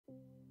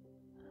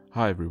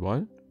Hi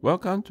everyone,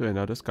 welcome to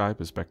another Sky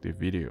Perspective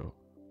video.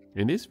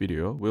 In this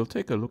video, we'll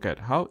take a look at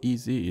how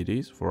easy it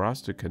is for us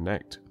to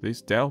connect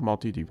this Dell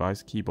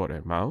multi-device keyboard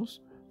and mouse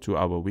to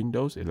our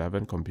Windows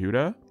 11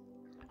 computer,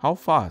 how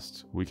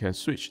fast we can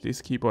switch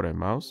this keyboard and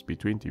mouse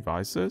between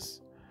devices,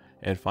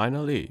 and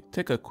finally,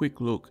 take a quick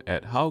look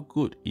at how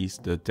good is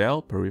the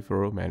Dell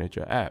Peripheral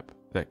Manager app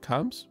that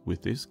comes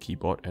with this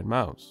keyboard and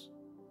mouse.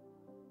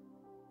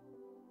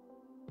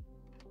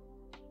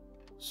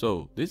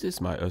 So this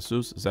is my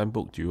Asus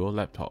ZenBook Duo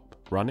laptop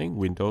running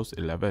Windows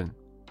 11,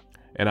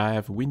 and I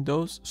have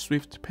Windows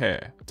Swift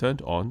Pair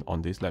turned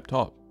on this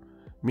laptop,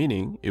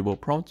 meaning it will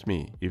prompt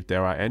me if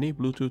there are any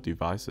Bluetooth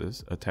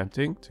devices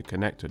attempting to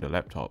connect to the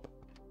laptop.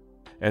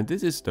 And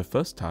this is the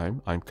first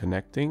time I'm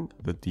connecting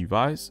the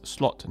device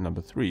slot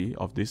number 3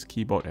 of this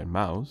keyboard and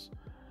mouse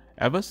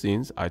ever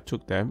since I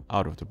took them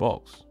out of the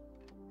box.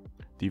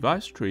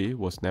 Device 3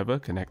 was never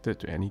connected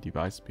to any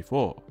device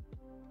before.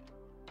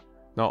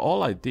 Now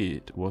all I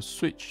did was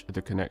switch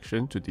the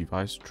connection to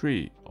device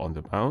 3 on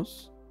the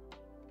mouse,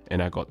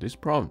 and I got this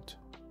prompt.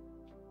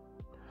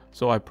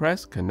 So I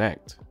press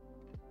connect,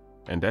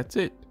 and that's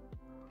it.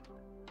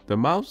 The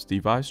mouse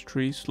device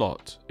 3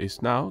 slot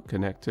is now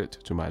connected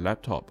to my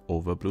laptop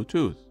over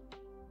Bluetooth.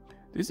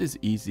 This is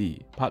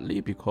easy, partly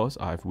because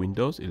I have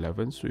Windows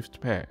 11 Swift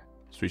Pair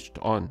switched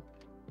on.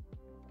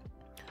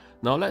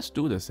 Now let's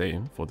do the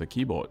same for the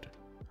keyboard.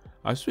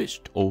 I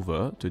switched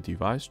over to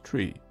device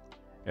 3.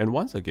 And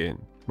once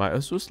again, my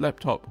Asus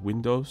laptop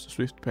Windows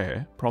Swift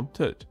Pair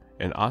prompted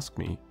and asked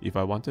me if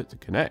I wanted to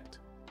connect.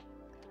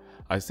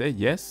 I said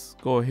yes,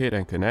 go ahead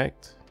and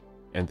connect,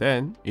 and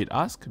then it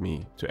asked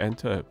me to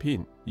enter a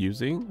PIN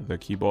using the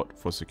keyboard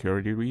for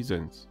security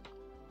reasons.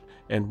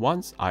 And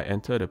once I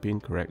enter the PIN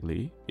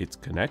correctly, it's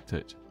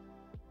connected.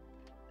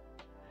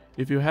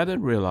 If you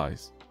hadn't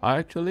realized, I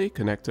actually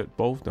connected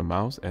both the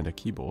mouse and the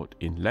keyboard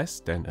in less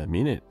than a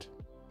minute.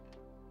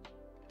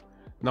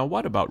 Now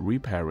what about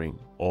repairing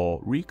or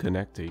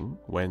reconnecting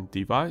when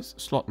device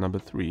slot number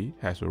 3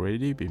 has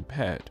already been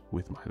paired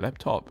with my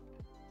laptop?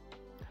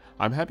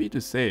 I'm happy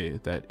to say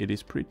that it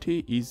is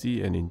pretty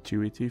easy and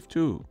intuitive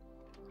too.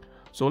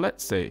 So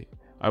let's say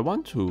I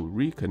want to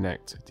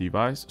reconnect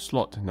device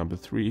slot number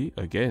 3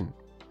 again,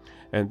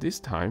 and this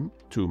time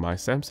to my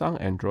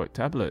Samsung Android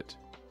tablet.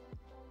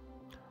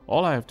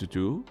 All I have to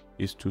do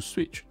is to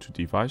switch to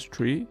device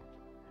 3,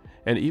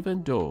 and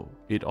even though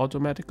it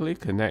automatically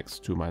connects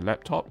to my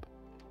laptop,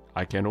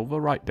 I can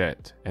override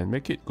that and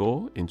make it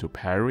go into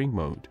pairing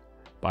mode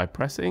by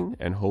pressing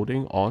and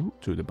holding on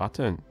to the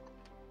button.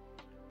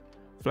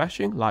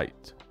 Flashing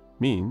light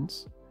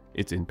means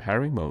it's in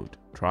pairing mode,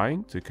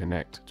 trying to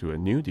connect to a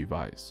new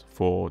device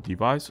for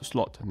device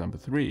slot number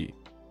 3.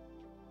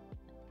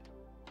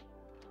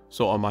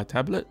 So on my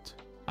tablet,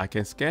 I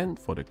can scan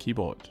for the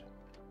keyboard.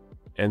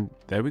 And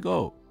there we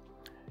go.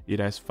 It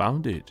has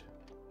found it.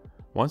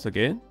 Once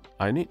again,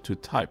 I need to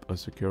type a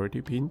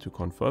security PIN to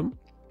confirm,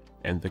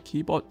 and the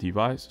keyboard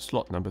device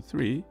slot number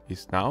 3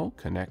 is now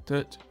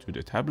connected to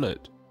the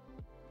tablet.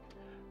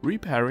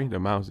 Repairing the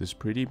mouse is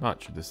pretty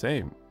much the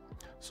same,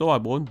 so I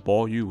won't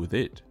bore you with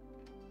it.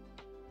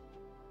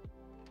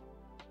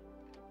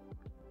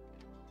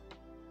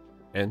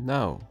 And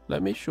now,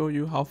 let me show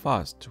you how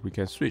fast we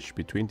can switch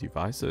between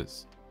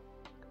devices.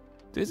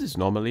 This is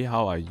normally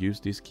how I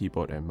use this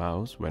keyboard and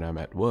mouse when I'm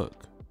at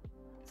work.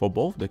 For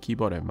both the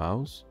keyboard and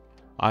mouse,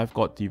 I've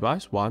got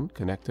device 1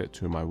 connected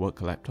to my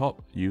work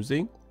laptop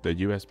using the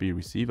USB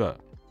receiver.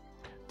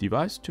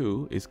 Device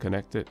 2 is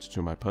connected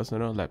to my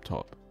personal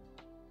laptop.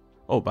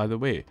 Oh, by the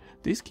way,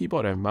 this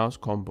keyboard and mouse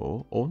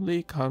combo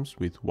only comes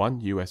with one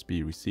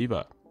USB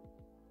receiver.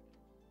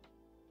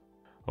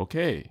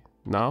 Okay,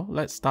 now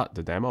let's start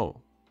the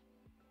demo.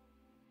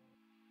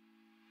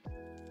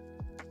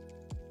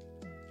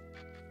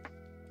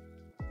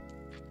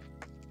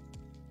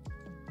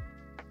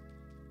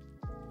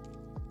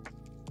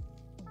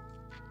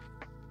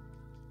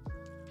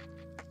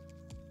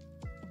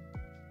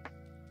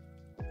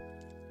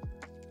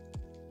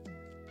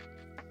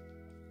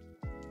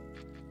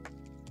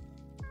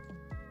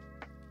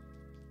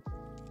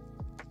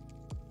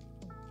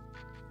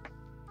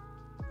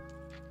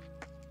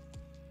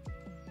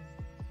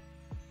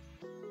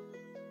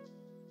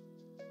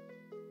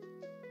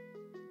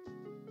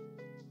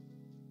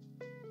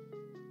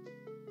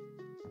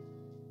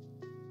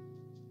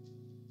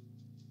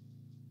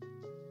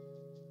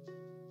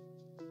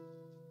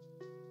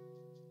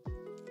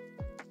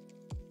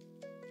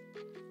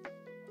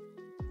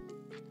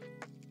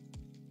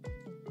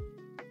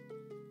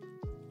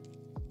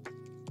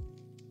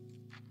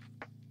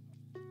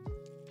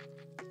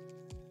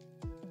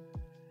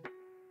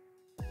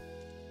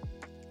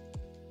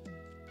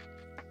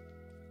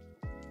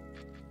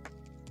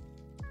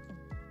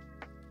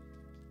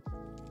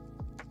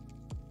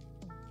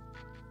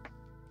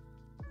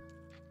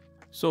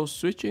 So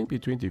switching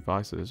between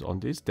devices on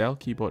this Dell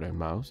keyboard and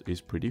mouse is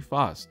pretty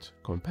fast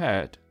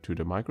compared to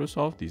the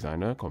Microsoft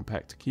Designer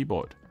Compact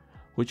Keyboard,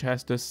 which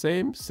has the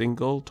same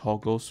single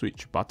toggle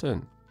switch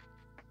button.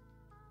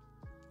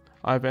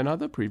 I have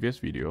another previous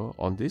video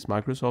on this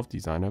Microsoft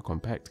Designer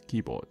Compact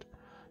keyboard,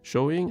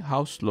 showing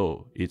how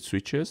slow it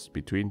switches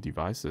between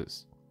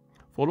devices.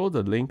 Follow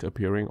the link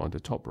appearing on the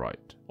top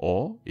right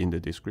or in the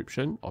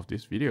description of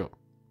this video.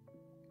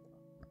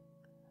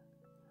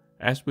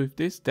 As with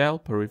this Dell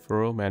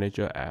Peripheral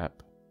Manager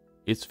app,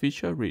 it's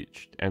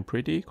feature-rich and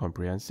pretty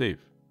comprehensive,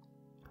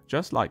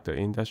 just like the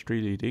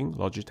industry-leading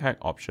Logitech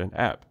Option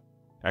App,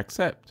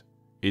 except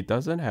it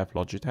doesn't have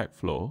Logitech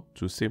Flow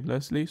to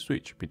seamlessly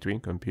switch between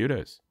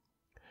computers.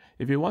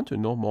 If you want to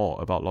know more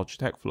about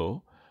Logitech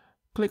Flow,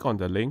 click on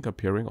the link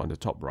appearing on the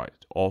top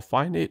right or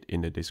find it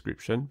in the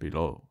description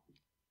below.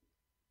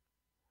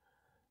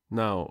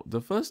 Now,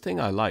 the first thing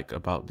I like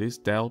about this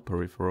Dell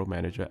Peripheral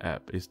Manager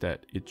app is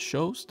that it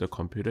shows the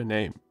computer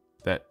name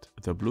that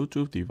the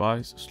Bluetooth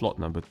device slot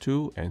number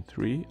 2 and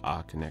 3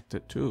 are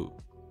connected to.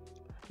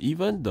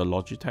 Even the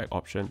Logitech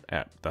Option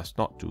app does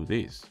not do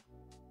this.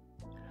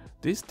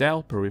 This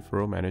Dell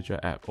Peripheral Manager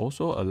app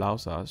also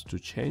allows us to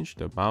change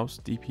the mouse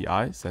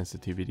DPI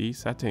sensitivity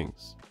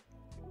settings.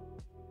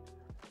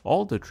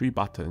 All the 3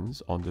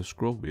 buttons on the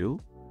scroll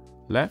wheel,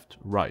 left,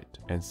 right,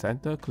 and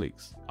center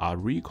clicks are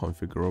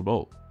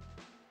reconfigurable.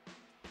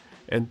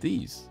 And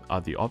these are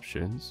the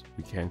options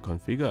we can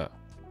configure.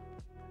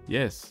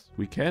 Yes,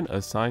 we can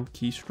assign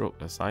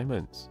keystroke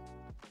assignments.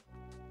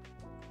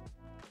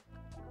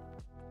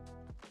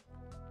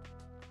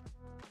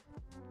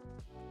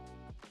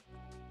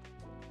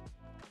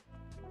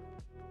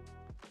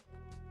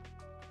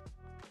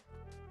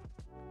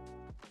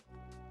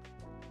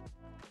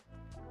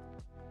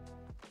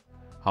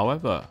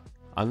 However,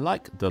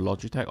 unlike the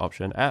Logitech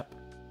Option app,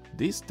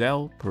 this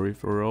Dell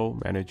Peripheral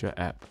Manager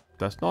app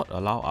does not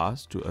allow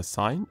us to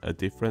assign a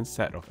different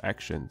set of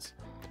actions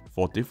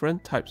for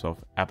different types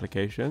of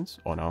applications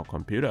on our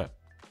computer.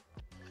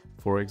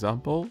 For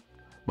example,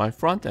 my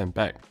front and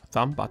back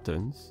thumb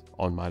buttons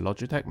on my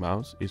Logitech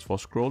mouse is for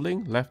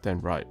scrolling left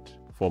and right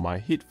for my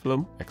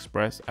HeatFilm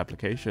Express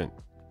application.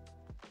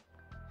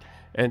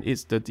 And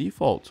it's the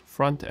default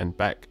front and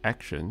back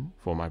action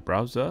for my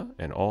browser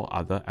and all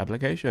other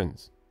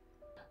applications.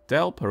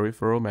 Dell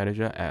Peripheral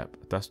Manager app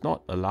does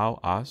not allow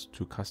us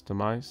to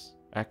customize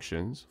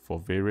actions for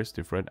various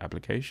different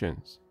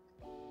applications.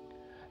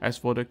 As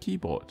for the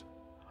keyboard,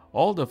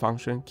 all the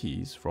function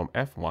keys from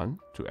F1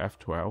 to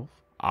F12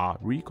 are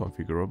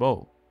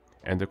reconfigurable,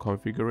 and the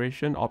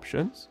configuration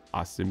options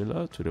are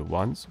similar to the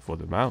ones for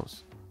the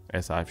mouse,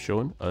 as I've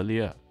shown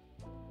earlier.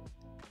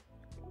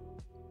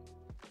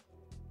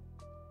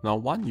 Now,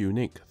 one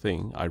unique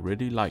thing I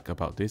really like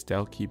about this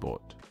Dell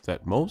keyboard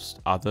that most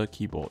other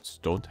keyboards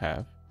don't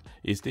have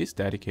is this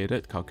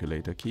dedicated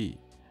calculator key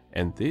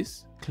and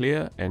this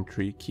clear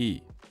entry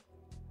key.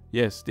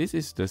 Yes, this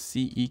is the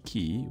CE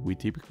key we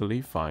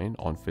typically find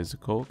on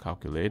physical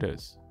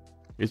calculators.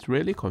 It's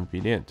really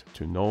convenient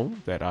to know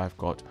that I've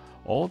got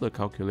all the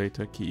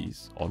calculator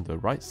keys on the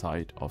right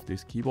side of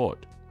this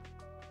keyboard.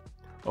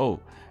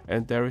 Oh,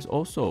 and there is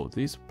also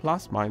this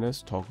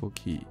plus-minus toggle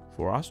key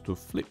for us to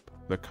flip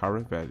the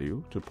current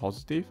value to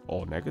positive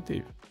or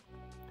negative.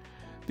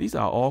 These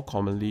are all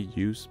commonly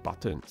used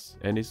buttons,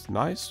 and it's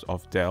nice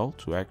of Dell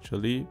to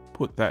actually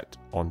put that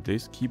on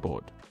this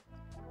keyboard.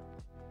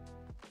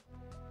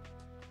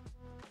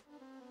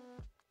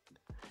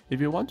 If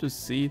you want to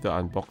see the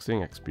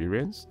unboxing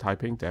experience,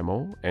 typing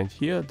demo, and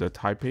hear the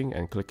typing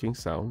and clicking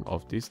sound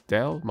of this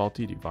Dell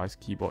multi-device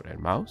keyboard and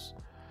mouse,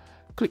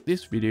 click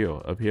this video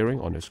appearing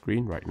on the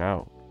screen right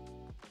now.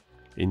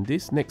 In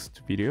this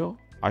next video,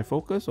 I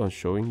focus on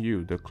showing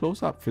you the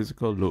close-up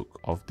physical look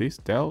of this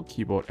Dell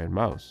keyboard and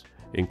mouse,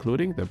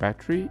 including the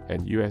battery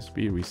and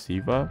USB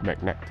receiver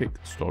magnetic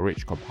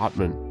storage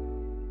compartment.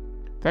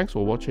 Thanks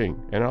for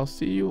watching, and I'll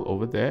see you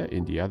over there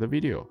in the other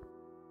video.